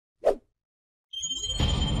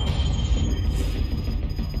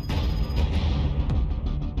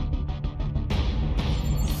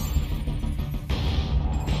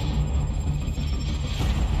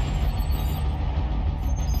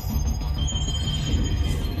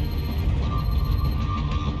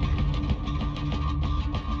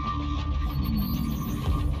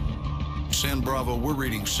Bravo, we're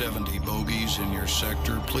reading 70 bogeys in your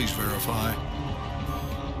sector. Please verify.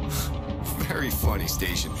 Very funny,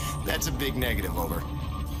 Station. That's a big negative, over.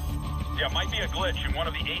 Yeah, might be a glitch in one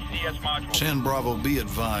of the ACS modules. 10 Bravo, be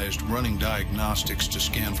advised, running diagnostics to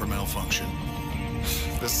scan for malfunction.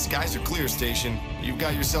 The skies are clear, Station. You've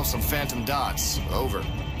got yourself some phantom dots. Over.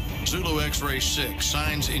 Zulu X-Ray 6,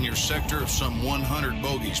 signs in your sector of some 100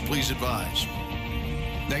 bogeys. Please advise.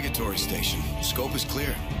 Negatory, Station. Scope is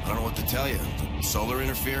clear. I don't know what to tell you. Solar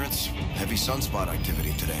interference, heavy sunspot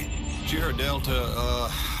activity today. Sierra Delta,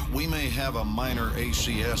 we may have a minor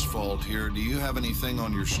ACS fault here. Do you have anything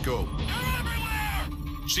on your scope? They're everywhere!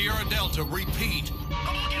 Sierra Delta, repeat.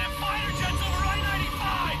 I'm looking at fighter jets over I-95!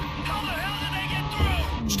 How the hell did they get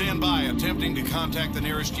through? Stand by, attempting to contact the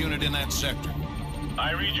nearest unit in that sector.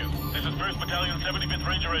 I read you. This is 1st Battalion, 75th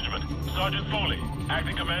Ranger Regiment. Sergeant Foley,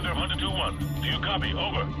 acting commander of Hunter 2-1. Do you copy?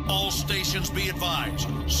 Over. All stations be advised.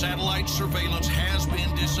 Satellite surveillance has been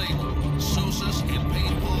disabled. SOSUS and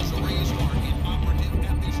paid pause arrays are inoperative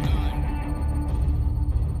at this time.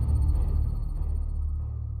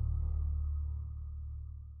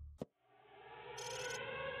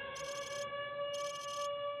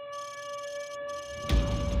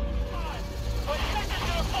 My sector's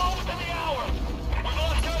gonna fall within the hour! We've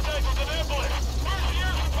lost contact with the ambulance! Where's the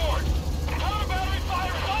air support? Counter battery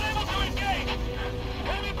fire is unable to engage!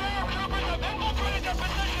 Heavy barrel troopers have infiltrated their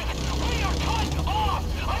position! We are cut off!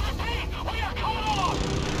 I repeat, we are cut off!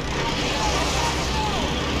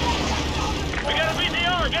 We got a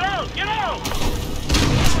BTR! Get out! Get out!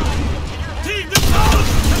 Team, let's go!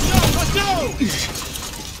 Let's go! Let's go!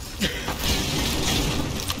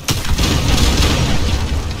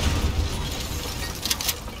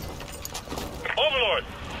 Overlord,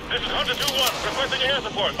 this is Hunter 2-1, requesting air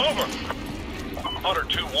support. Over. Hunter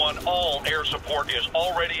 2-1, all air support is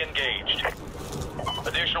already engaged.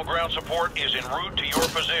 Additional ground support is en route to your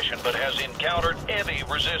position, but has encountered heavy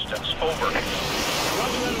resistance. Over.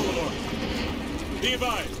 Roger that, Overlord. Be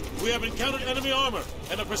advised, we have encountered enemy armor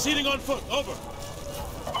and are proceeding on foot. Over.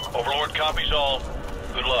 Overlord copies all.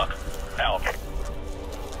 Good luck. Out.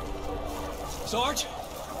 Sarge,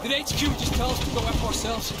 did HQ just tell us to go F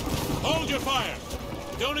ourselves? Hold your fire.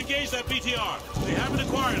 Don't engage that BTR. They haven't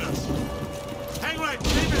acquired us. Hang right.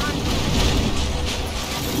 Stay behind.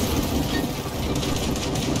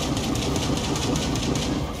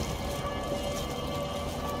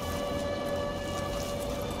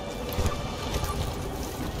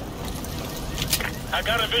 I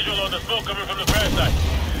got a visual on the smoke coming from the crash site.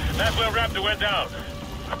 That's where Raptor went down.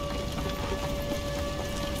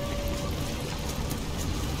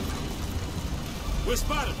 We're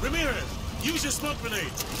spotted. Ramirez, use your smoke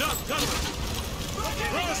grenades. Duck, cover.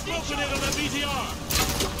 Throw a smoke grenade on that BTR.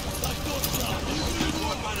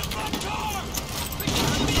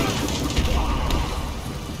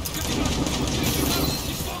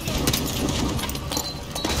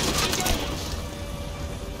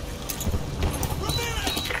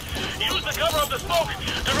 Use the cover of the smoke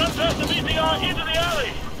to run past the BTR into the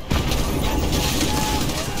alley.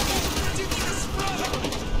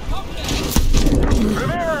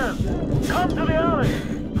 Ramirez, come to the alley.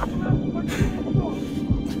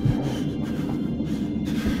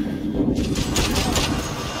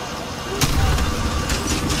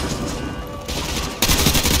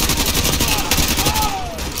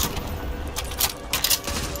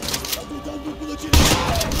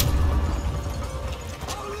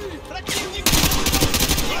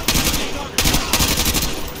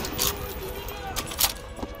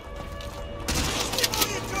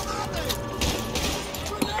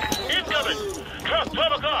 Incoming! Truck,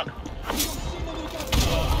 12 o'clock!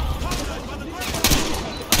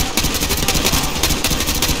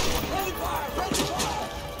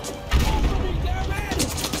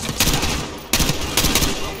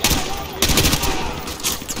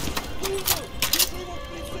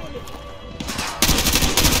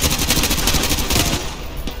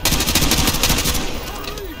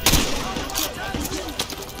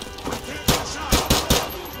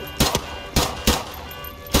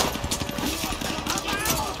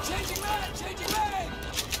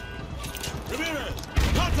 Ramirez,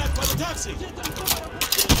 contact by the taxi.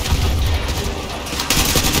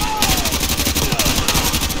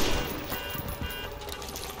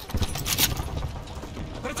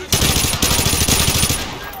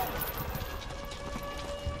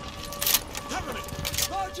 Cover me.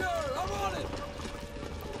 Roger, I'm on it!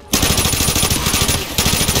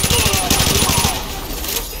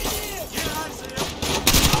 Yeah, I see him.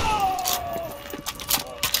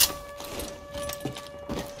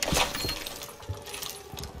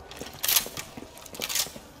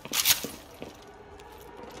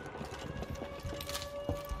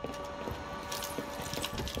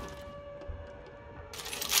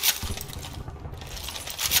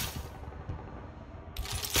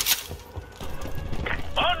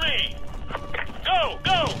 Go!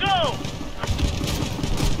 Go! Go!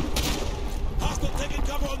 Hostile taking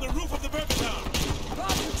cover on the roof of the burger town.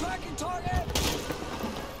 Raptor tracking target!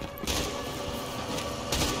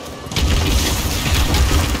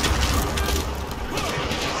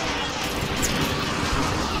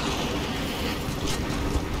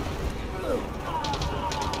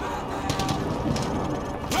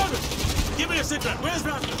 Perfect! Give me a sit rep. Where's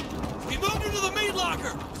Raptor? We moved into the meat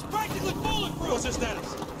locker! It's practically bulletproof! What's his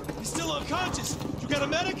status? He's still unconscious. You got a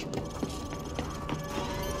medic?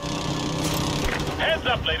 Heads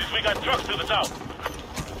up, ladies. We got trucks to the south.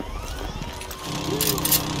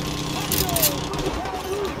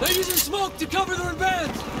 They're using smoke to cover their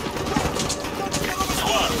advance!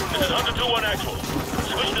 Squad, this is Hunter 2-1 actual.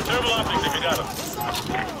 Switch to thermal optics if you got them.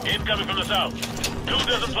 Incoming from the south. 2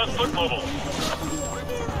 dozen+ foot mobile.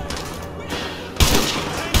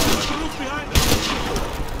 Hang on the roof behind us.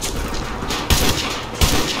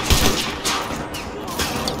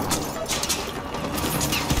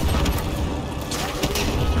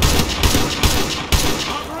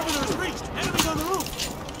 Our perimeter is breached. Enemies on the roof.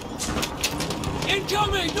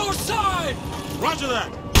 Incoming! North side! Roger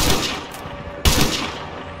that.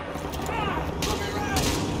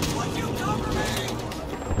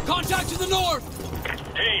 Contact to the north!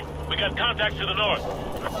 Team, we got contacts to the north.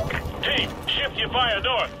 Team, shift your fire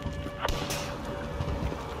north.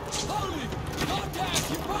 Holy! Contact!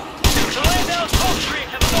 You're probably... The land down Polk Street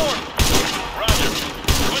to the north. Roger.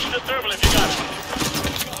 Switch to thermal if you got it.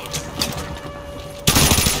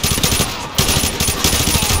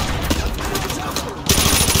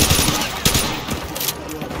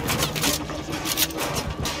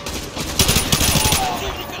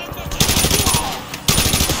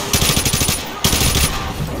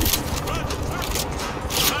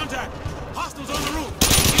 Contact. Hostiles on the roof.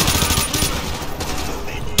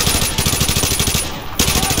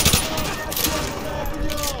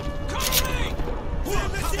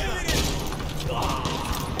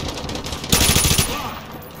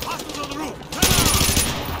 Hostiles on the roof.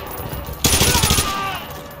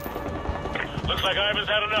 Looks like Ivan's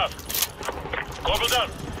had enough. Corporal Dunn,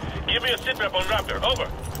 give me a sit rep on Raptor. Over.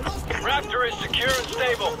 Raptor is secure and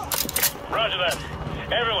stable. Roger that.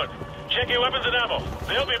 Everyone, check your weapons and ammo.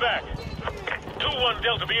 They'll be back. 2-1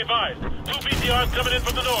 Delta, be advised. 2 BTRs coming in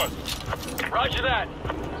from the north. Roger that.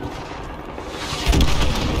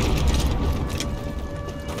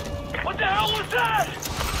 What the hell was that?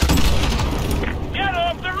 Get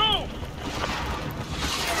off the roof!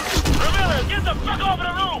 Ramirez, get the fuck off of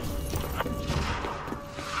the roof!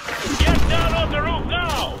 Get down off the roof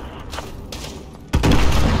now!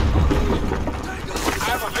 I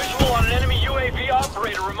have a visual on an enemy UAV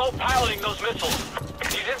operator remote piloting those missiles.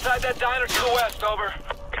 He's inside that diner to the west, over.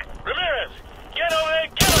 Ramirez, get over there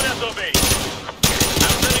and kill an SOB!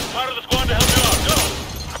 I'm sending part of the squad to help you out. Go!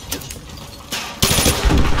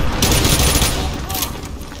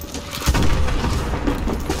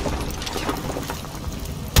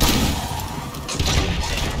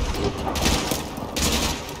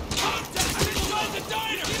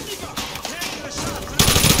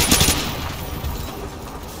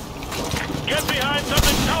 Get behind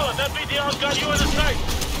something solid. That BTR's got you in the sight.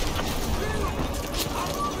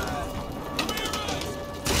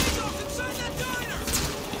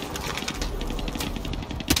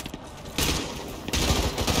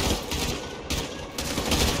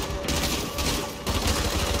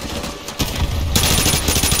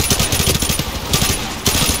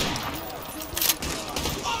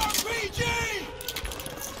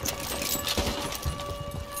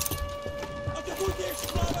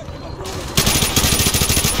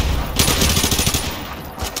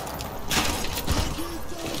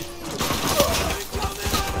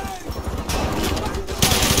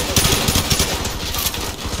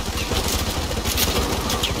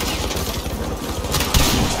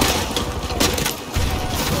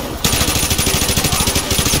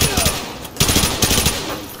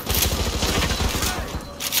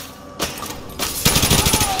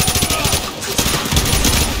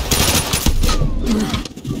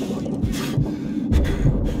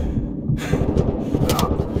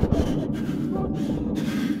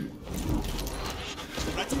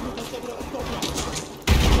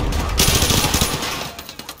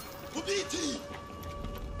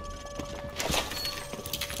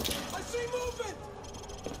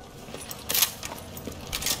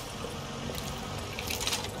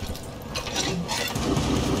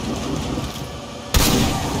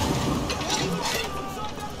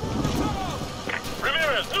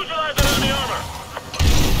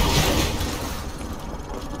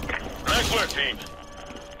 work, team.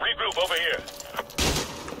 Regroup over here.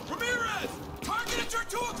 Ramirez! Target at your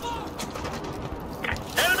 2 o'clock!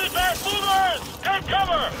 Enemy fast movers! Take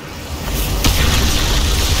cover!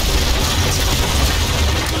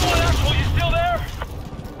 One actual, you still there?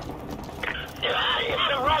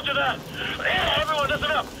 Roger that. Everyone,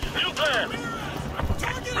 listen up. New plan.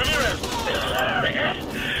 Ramirez,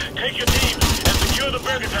 take your team and secure the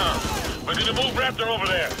Burger Town. We're going to move Raptor over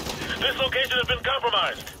there. This location has been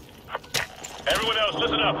compromised. Everyone else,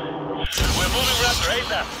 listen up. We're moving Raptor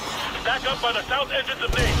ASAP. Stack up by the south entrance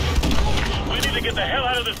of Nate. We need to get the hell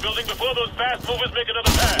out of this building before those fast movers make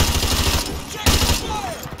another pass. Check the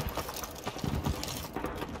fire!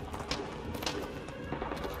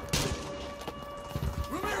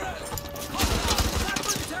 Ramirez! Attack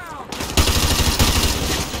the town!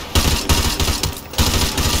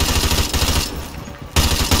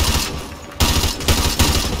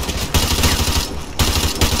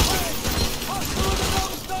 Hostile in the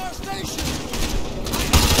Lone Star Station!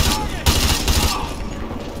 Target!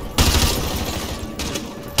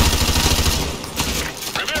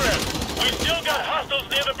 Ramirez, we still got hostiles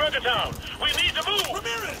near the Burger Town. We need to move.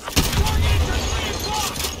 Ramirez! Target just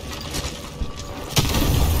reinforced!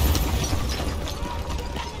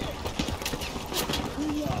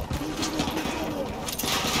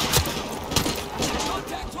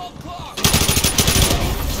 Contact 12 o'clock!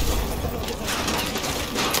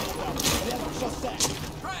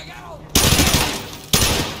 Frag out!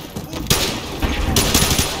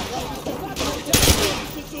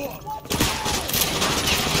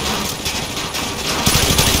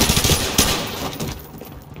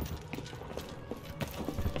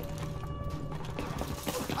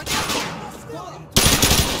 I got him!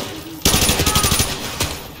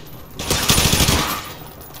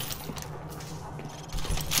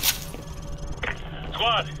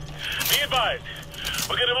 Squad, be advised.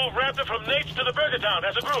 We're going to move Raptor from Nate's to the Burger Town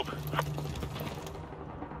as a group.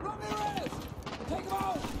 Ramirez! Take him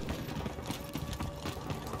out!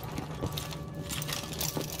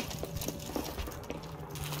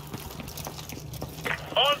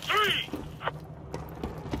 On 3!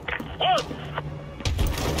 1,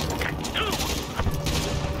 2,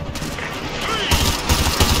 3!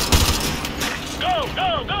 Go, go,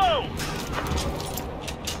 go!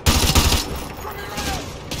 Ramirez!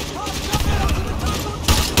 Come out to the Taco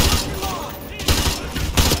Truck parking lot!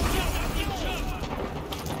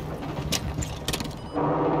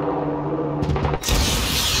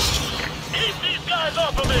 Keep these guys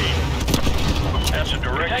off of me! That's a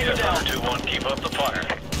direct hit, Hunter 2-1. Keep up the fire.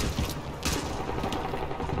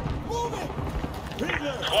 Move it!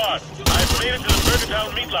 Squad, I've made it to the Burger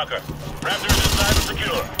Town meat locker. Raptor is inside and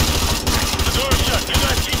secure. The door's shut. You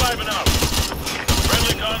guys keep Ivan out.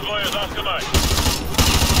 Friendly convoy is Oscar Mike.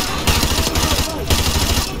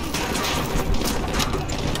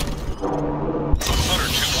 Hunter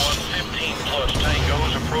 2-1, 15 plus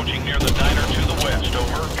tangos approaching near the diner to the west.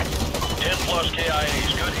 Over. 10 plus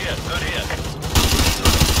KIAs. Good hit. Good hit.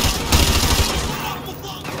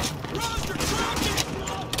 Roger, tracking!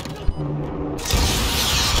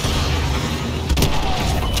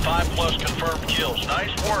 5 plus confirmed kills.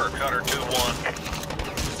 Nice work, Hunter 2-1.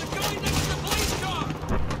 There's a guy next to the police car!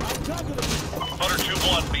 Hunter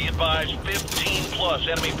 2-1, be advised, 15 plus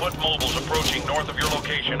enemy foot mobiles approaching north of your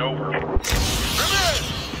location. Over. Ramirez!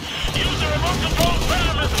 Use the remote control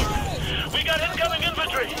predator missile! We got incoming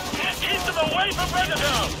infantry! Keep them away from Burger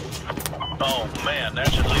Town! Oh man,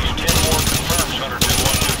 that's at least 10 more confirmed, Hunter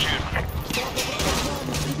 2-1. Good shoot.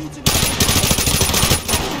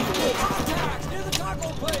 Contacts near the taco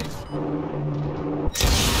place!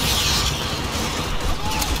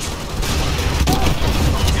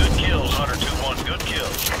 Good kills, Hunter 2-1. Good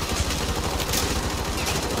kills.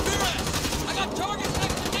 Ramirez! I got targets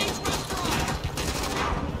next to Nate's restaurant!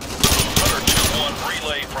 Hunter 2-1,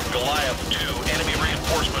 relay from Goliath 2. Enemy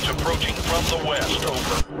reinforcements approaching from the west.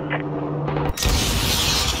 Over.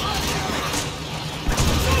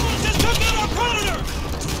 Someone just took out our predator!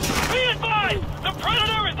 Be advised! The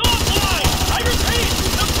Predator is offline! I repeat,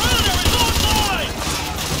 the Predator is offline!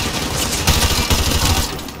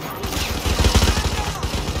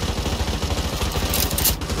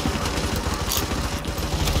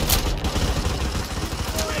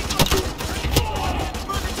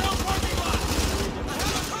 Burger Town parking lot! I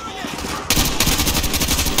have a target!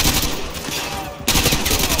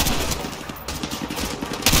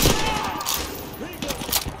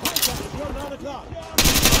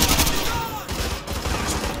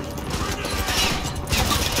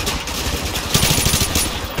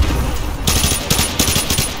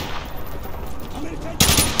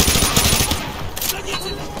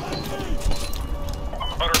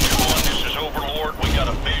 Hunter 2-1, this is Overlord. We got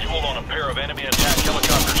a visual on a pair of enemy attack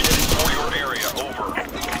helicopters heading for your area. Over.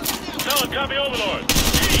 Solid copy, Overlord.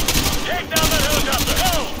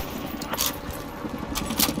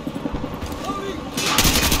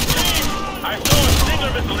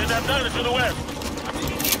 headed to the west.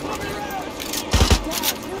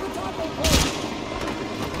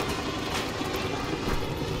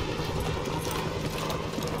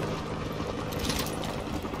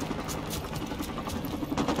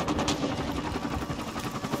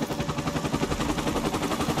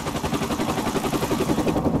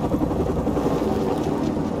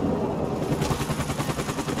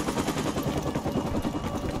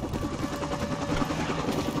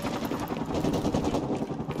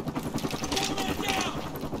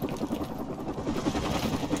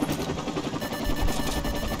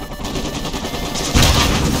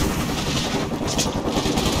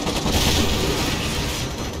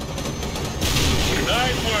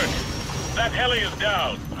 That heli is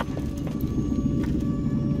down.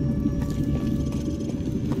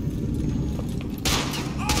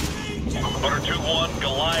 Hunter 2-1,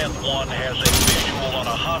 Goliath 1 has a visual on a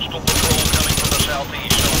hostile patrol coming from the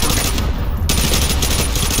southeast. Over.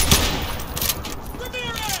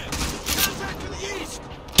 Ramirez! Contact to the east!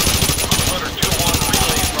 Hunter 2-1,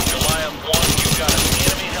 relay from Goliath 1. You've got an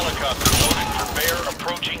enemy helicopter loaded for bear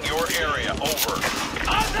approaching your area. Over.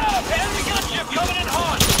 Eyes up! Enemy gunship coming in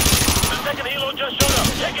hot! The second helo just showed up.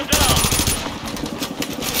 Take it down.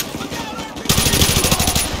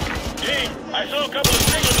 Team, I saw a couple of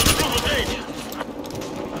stingers on the roof of H.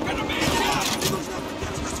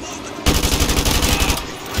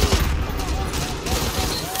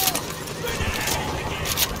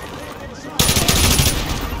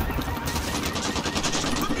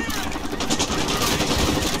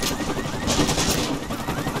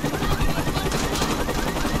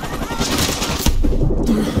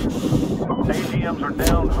 ATMs are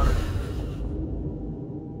down, Hunter.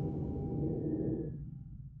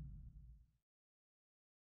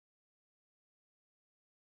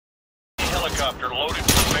 Helicopter loaded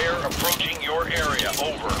for bear approaching your area.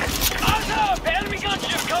 Over. Eyes up! Enemy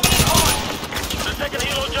gunship coming in hot! The second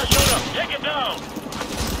helo just showed up. Take it down.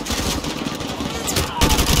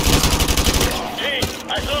 Team,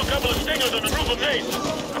 I saw a couple of stingers on the roof of base.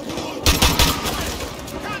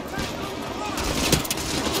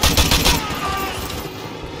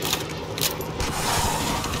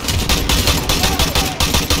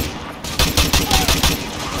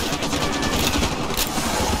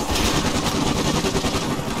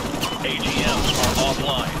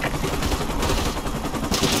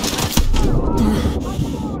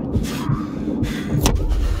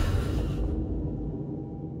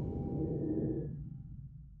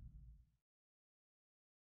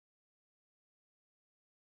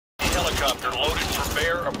 Helicopter loaded for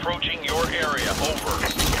bear approaching your area. Over.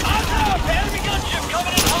 Eyes up! Enemy gunship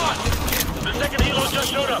coming in hot! The second helo just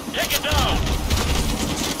showed up. Take it down!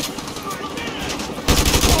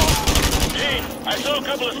 Team, I saw a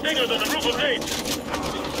couple of stingers on the roof of H.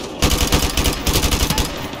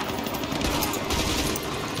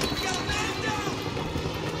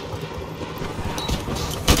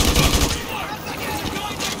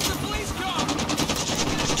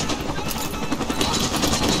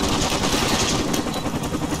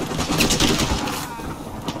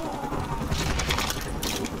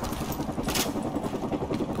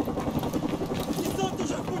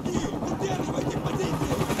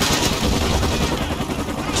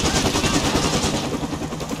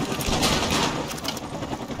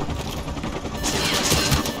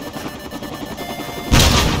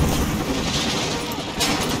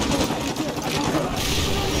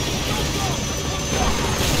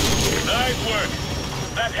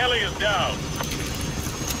 That heli is down.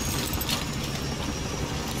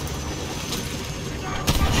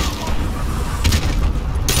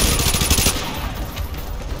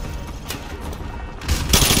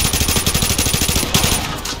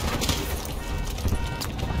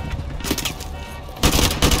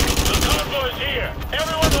 The convoy's here.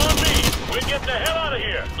 Everyone on me. We're getting the hell out of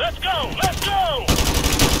here. Let's go! Let's go!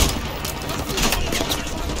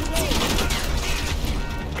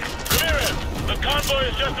 The convoy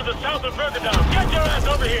is just to the south of Bergendown. Get your ass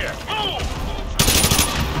over here! Move!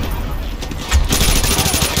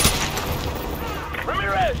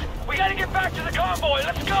 Ramirez, we gotta get back to the convoy.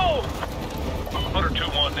 Let's go! Hunter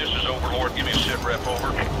 2-1, this is Overlord. Give me a sit rep, over.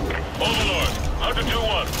 Overlord, Hunter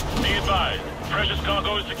 2-1, be advised. Precious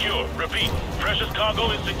cargo is secure. Repeat, precious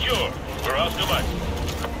cargo is secure. We're Oscar Mike.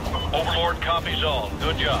 Overlord copies all.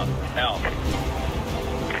 Good job. Out.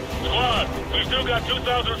 Squad, we still got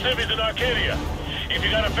 2,000 civvies in Arcadia. If you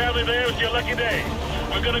got a family there, it's your lucky day.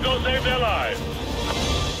 We're gonna go save their lives.